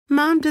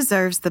Mom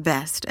deserves the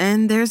best,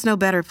 and there's no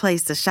better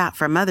place to shop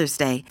for Mother's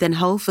Day than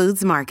Whole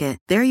Foods Market.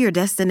 They're your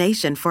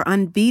destination for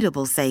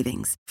unbeatable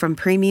savings, from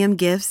premium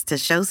gifts to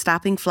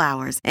show-stopping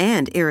flowers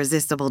and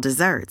irresistible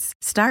desserts.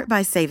 Start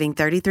by saving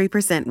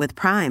 33% with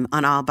Prime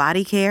on all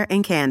body care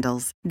and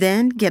candles.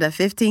 Then get a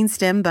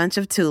 15-stem bunch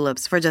of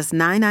tulips for just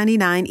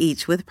 $9.99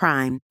 each with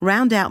Prime.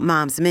 Round out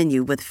Mom's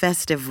menu with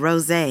festive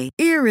rosé,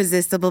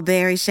 irresistible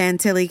berry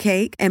chantilly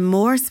cake, and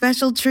more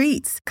special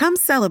treats. Come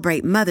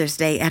celebrate Mother's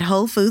Day at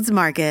Whole Foods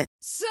Market.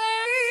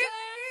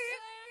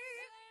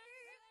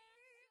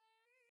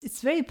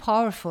 It's very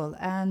powerful,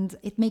 and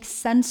it makes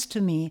sense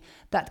to me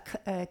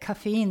that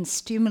caffeine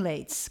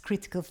stimulates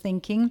critical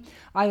thinking.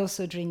 I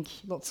also drink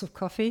lots of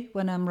coffee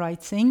when I'm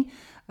writing,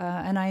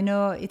 and I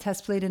know it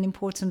has played an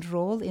important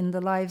role in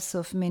the lives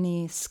of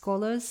many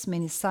scholars,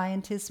 many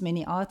scientists,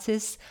 many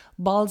artists.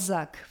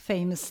 Balzac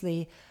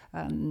famously,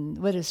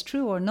 whether it's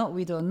true or not,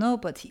 we don't know,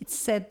 but it's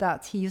said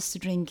that he used to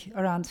drink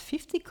around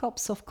 50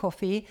 cups of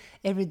coffee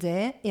every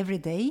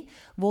day.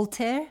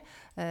 Voltaire,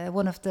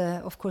 one of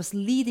the, of course,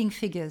 leading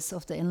figures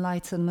of the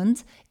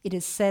Enlightenment, it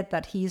is said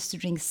that he used to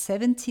drink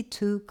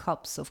 72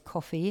 cups of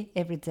coffee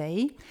every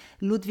day.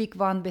 Ludwig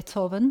van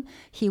Beethoven,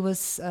 he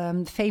was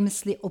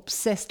famously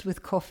obsessed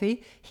with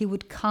coffee. He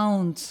would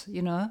count,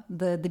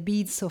 the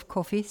beads of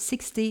coffee,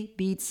 60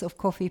 beads of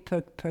coffee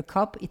per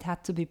cup. It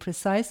had to be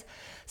precise.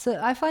 So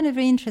I find it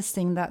very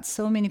interesting that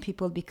so many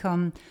people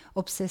become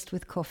obsessed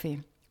with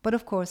coffee. But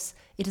of course,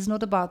 it is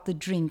not about the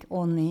drink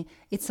only.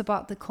 It's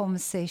about the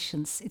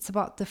conversations. It's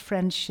about the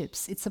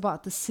friendships. It's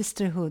about the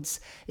sisterhoods.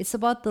 It's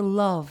about the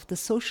love, the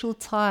social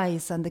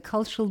ties, and the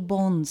cultural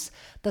bonds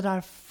that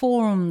are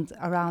formed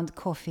around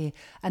coffee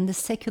and the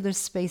secular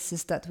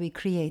spaces that we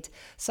create.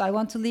 So I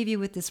want to leave you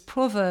with this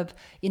proverb.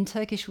 In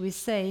Turkish, we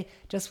say,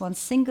 just one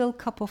single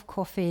cup of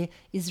coffee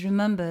is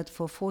remembered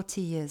for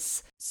 40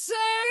 years.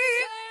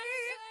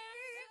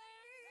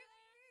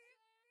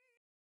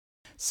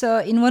 So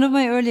in one of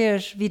my earlier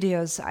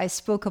videos, I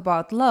spoke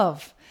about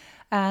love,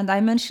 and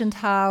I mentioned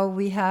how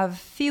we have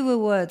fewer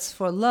words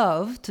for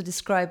love to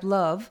describe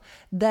love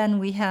than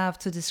we have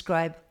to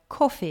describe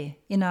coffee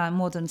in our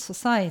modern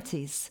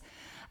societies.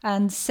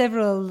 And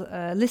several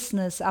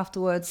listeners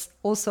afterwards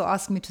also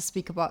asked me to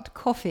speak about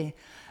coffee,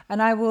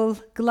 and I will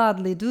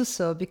gladly do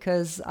so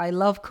because I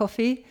love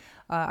coffee.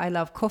 I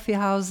love coffee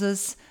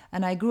houses,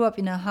 and I grew up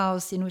in a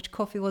house in which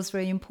coffee was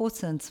very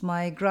important.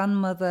 My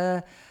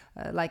grandmother,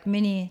 like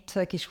many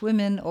Turkish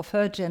women of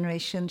her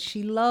generation,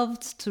 she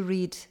loved to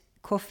read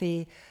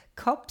coffee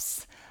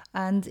cups,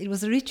 and it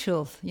was a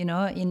ritual,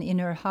 in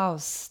her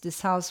house.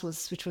 This house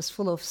which was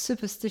full of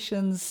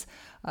superstitions,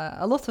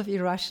 a lot of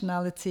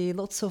irrationality,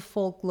 lots of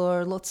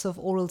folklore, lots of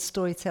oral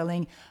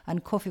storytelling,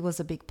 and coffee was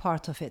a big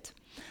part of it.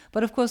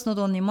 But of course, not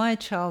only my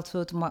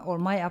childhood or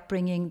my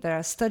upbringing, there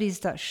are studies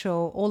that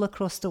show all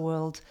across the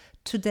world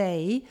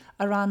today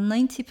around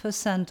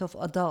 90% of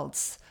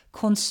adults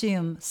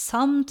consume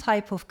some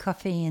type of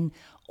caffeine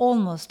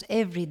almost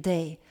every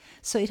day.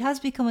 So it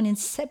has become an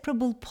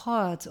inseparable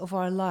part of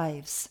our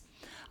lives.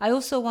 I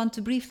also want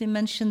to briefly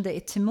mention the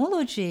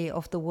etymology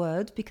of the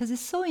word because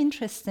it's so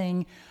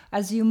interesting.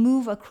 As you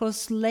move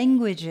across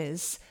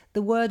languages,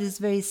 the word is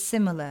very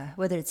similar,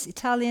 whether it's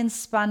Italian,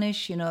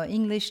 Spanish,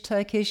 English,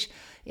 Turkish.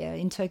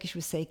 In Turkish,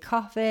 we say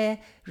kahve,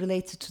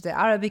 related to the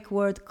Arabic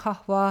word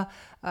kahwa,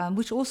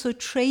 which also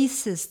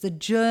traces the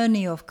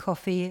journey of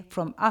coffee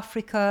from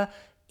Africa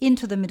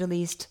into the Middle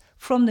East,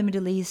 from the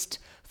Middle East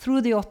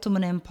through the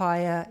Ottoman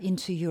Empire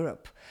into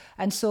Europe.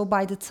 And so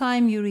by the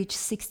time you reach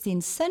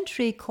 16th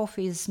century,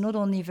 coffee is not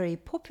only very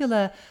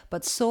popular,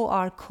 but so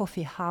are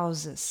coffee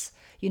houses.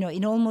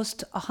 In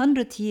almost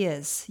 100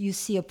 years, you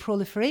see a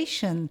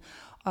proliferation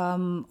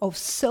of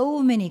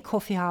so many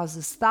coffee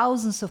houses,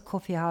 thousands of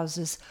coffee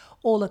houses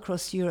all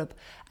across Europe.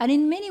 And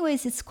in many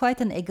ways, it's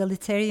quite an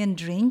egalitarian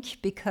drink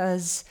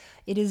because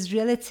it is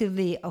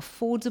relatively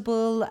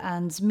affordable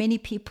and many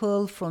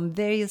people from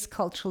various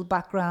cultural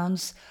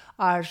backgrounds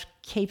are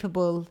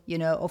capable,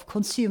 of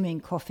consuming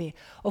coffee.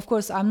 Of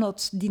course, I'm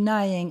not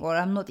denying or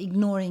I'm not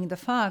ignoring the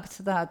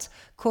fact that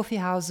coffee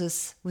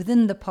houses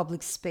within the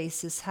public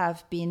spaces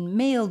have been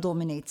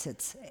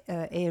male-dominated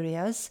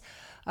areas.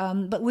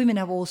 But women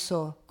have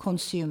also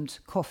consumed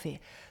coffee.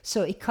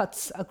 So it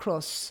cuts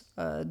across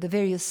the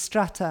various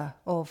strata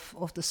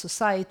of the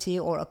society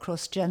or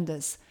across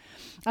genders.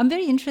 I'm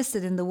very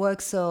interested in the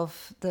works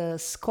of the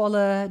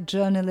scholar,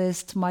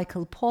 journalist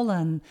Michael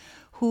Pollan,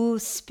 who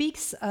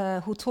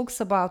talks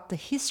about the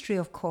history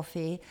of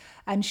coffee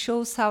and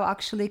shows how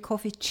actually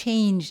coffee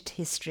changed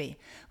history.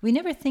 We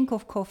never think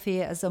of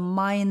coffee as a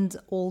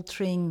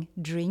mind-altering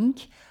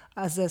drink,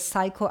 as a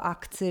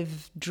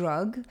psychoactive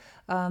drug,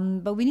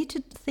 but we need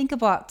to think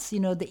about,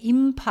 the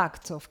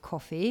impact of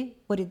coffee,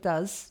 what it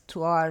does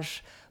to our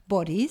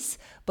bodies,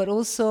 but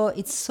also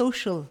its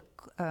social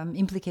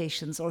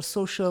implications or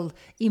social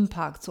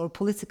impact or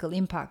political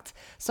impact.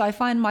 So I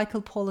find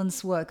Michael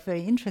Pollan's work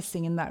very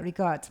interesting in that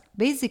regard.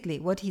 Basically,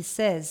 what he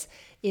says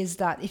is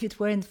that if it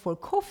weren't for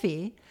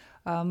coffee,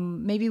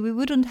 maybe we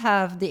wouldn't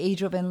have the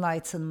Age of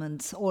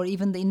Enlightenment or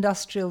even the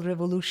Industrial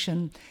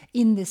Revolution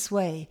in this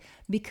way,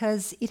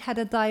 because it had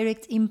a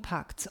direct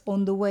impact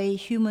on the way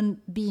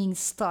human beings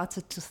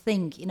started to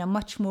think in a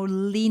much more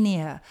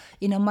linear,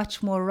 in a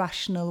much more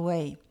rational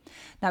way.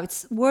 Now,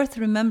 it's worth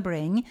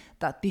remembering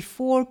that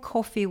before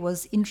coffee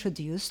was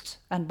introduced,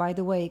 and by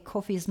the way,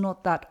 coffee is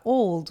not that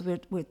old,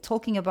 we're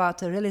talking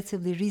about a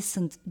relatively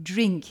recent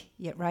drink,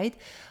 right?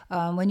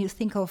 When you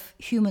think of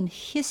human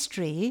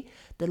history,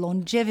 the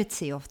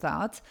longevity of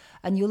that,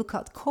 and you look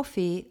at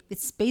coffee,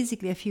 it's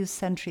basically a few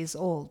centuries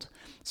old.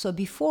 So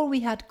before we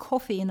had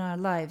coffee in our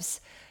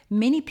lives,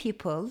 many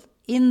people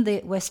in the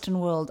Western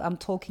world, I'm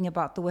talking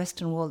about the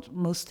Western world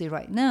mostly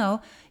right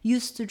now,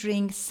 used to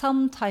drink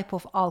some type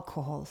of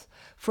alcohol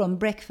from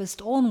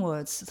breakfast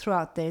onwards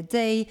throughout their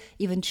day.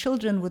 Even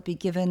children would be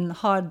given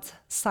hard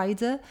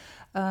cider.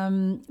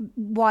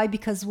 Why?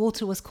 Because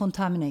water was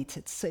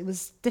contaminated. So it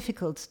was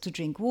difficult to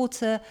drink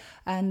water.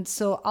 And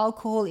so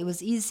alcohol, it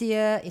was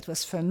easier, it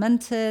was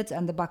fermented,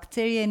 and the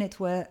bacteria in it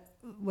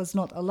was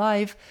not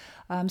alive.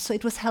 So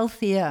it was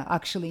healthier,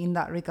 actually, in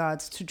that regard,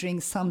 to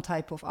drink some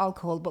type of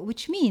alcohol, but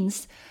which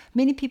means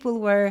many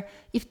people were,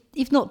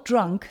 if not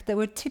drunk, they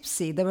were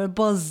tipsy, they were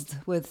buzzed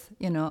with,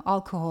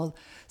 alcohol.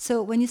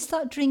 So when you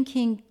start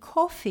drinking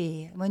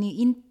coffee,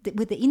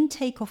 with the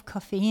intake of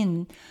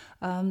caffeine,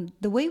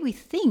 the way we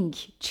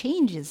think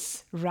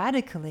changes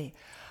radically.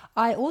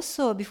 I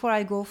also, before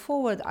I go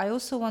forward, I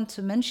also want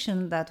to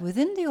mention that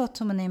within the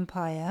Ottoman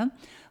Empire,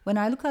 when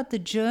I look at the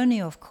journey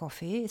of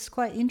coffee, it's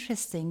quite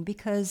interesting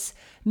because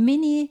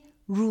many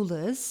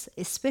rulers,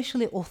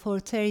 especially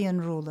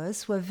authoritarian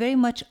rulers, were very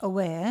much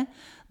aware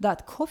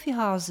that coffee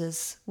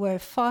houses were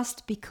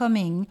fast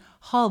becoming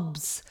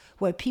hubs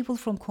where people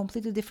from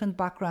completely different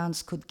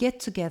backgrounds could get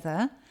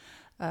together,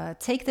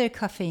 take their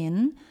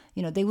caffeine,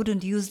 they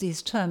wouldn't use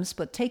these terms,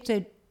 but take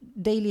their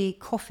daily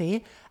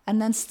coffee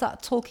and then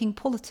start talking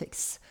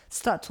politics,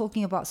 start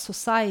talking about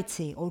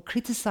society or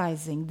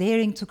criticizing,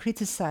 daring to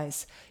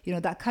criticize.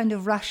 That kind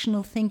of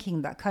rational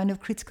thinking, that kind of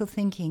critical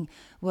thinking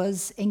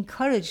was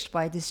encouraged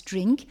by this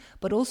drink,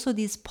 but also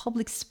these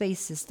public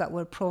spaces that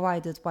were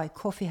provided by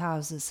coffee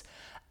houses.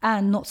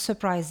 And not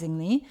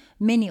surprisingly,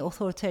 many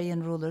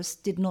authoritarian rulers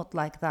did not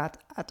like that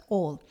at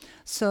all.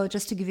 So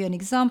just to give you an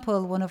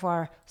example, one of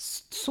our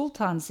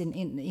sultans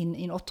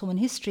in Ottoman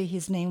history,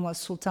 his name was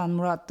Sultan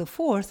Murad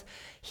IV.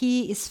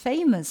 He is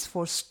famous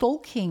for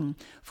stalking,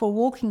 for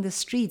walking the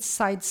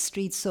side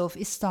streets of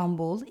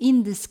Istanbul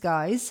in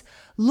disguise,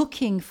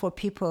 looking for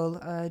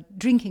people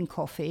drinking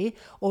coffee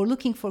or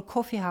looking for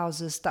coffee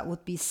houses that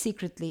would be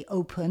secretly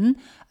open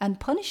and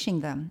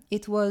punishing them.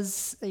 It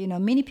was,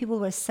 many people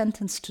were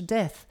sentenced to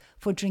death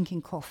for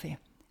drinking coffee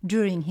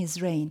during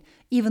his reign,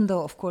 even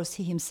though, of course,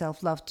 he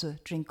himself loved to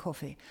drink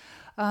coffee.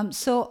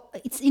 So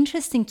it's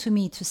interesting to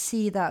me to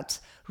see that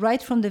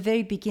right from the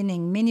very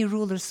beginning, many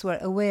rulers were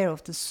aware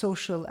of the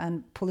social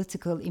and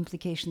political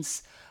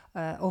implications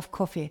of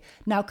coffee.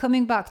 Now,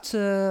 coming back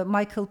to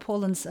Michael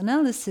Pollan's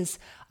analysis,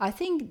 I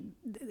think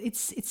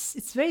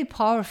it's very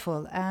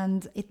powerful,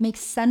 and it makes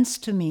sense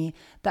to me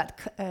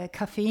that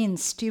caffeine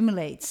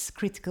stimulates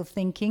critical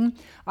thinking.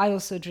 I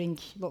also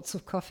drink lots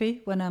of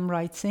coffee when I'm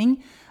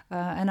writing,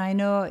 and I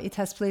know it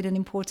has played an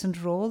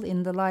important role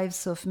in the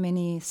lives of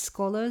many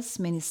scholars,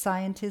 many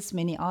scientists,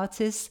 many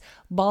artists.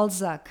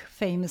 Balzac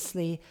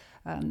famously,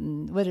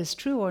 whether it's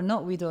true or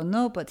not, we don't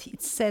know, but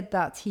it's said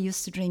that he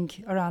used to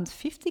drink around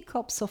 50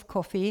 cups of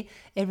coffee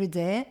every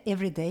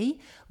day.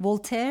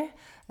 Voltaire,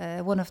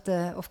 one of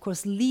the, of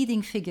course,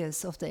 leading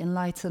figures of the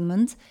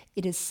Enlightenment,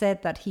 it is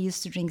said that he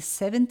used to drink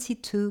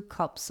 72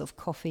 cups of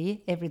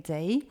coffee every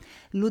day.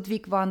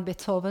 Ludwig van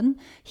Beethoven,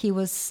 he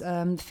was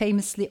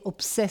famously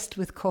obsessed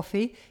with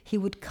coffee. He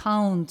would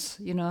count,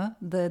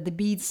 the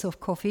beads of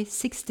coffee,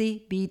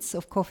 60 beads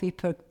of coffee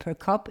per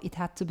cup. It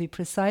had to be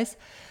precise.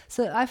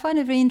 So I find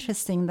it very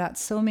interesting that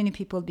so many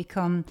people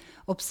become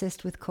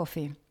obsessed with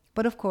coffee.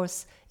 But of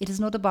course, it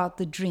is not about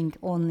the drink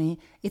only.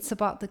 It's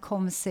about the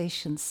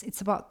conversations. It's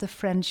about the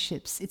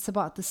friendships. It's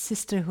about the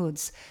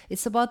sisterhoods.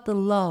 It's about the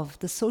love,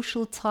 the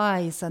social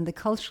ties, and the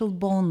cultural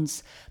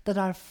bonds that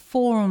are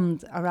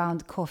formed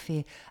around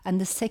coffee and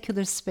the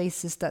secular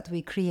spaces that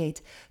we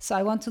create. So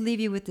I want to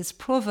leave you with this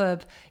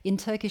proverb. In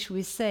Turkish,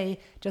 we say,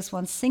 just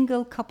one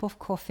single cup of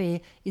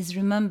coffee is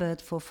remembered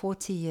for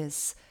 40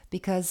 years.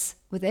 Because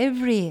with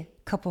every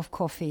cup of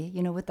coffee,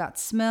 with that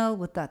smell,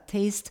 with that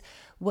taste,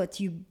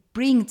 what you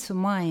bring to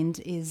mind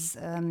is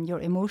your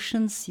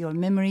emotions, your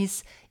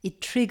memories.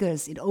 It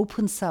triggers, it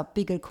opens up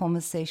bigger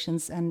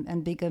conversations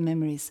and bigger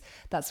memories.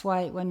 That's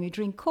why when we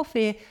drink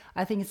coffee,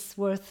 I think it's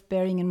worth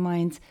bearing in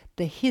mind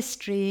the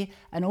history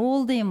and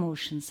all the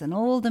emotions and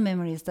all the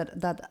memories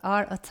that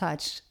are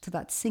attached to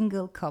that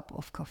single cup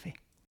of coffee.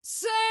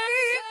 Say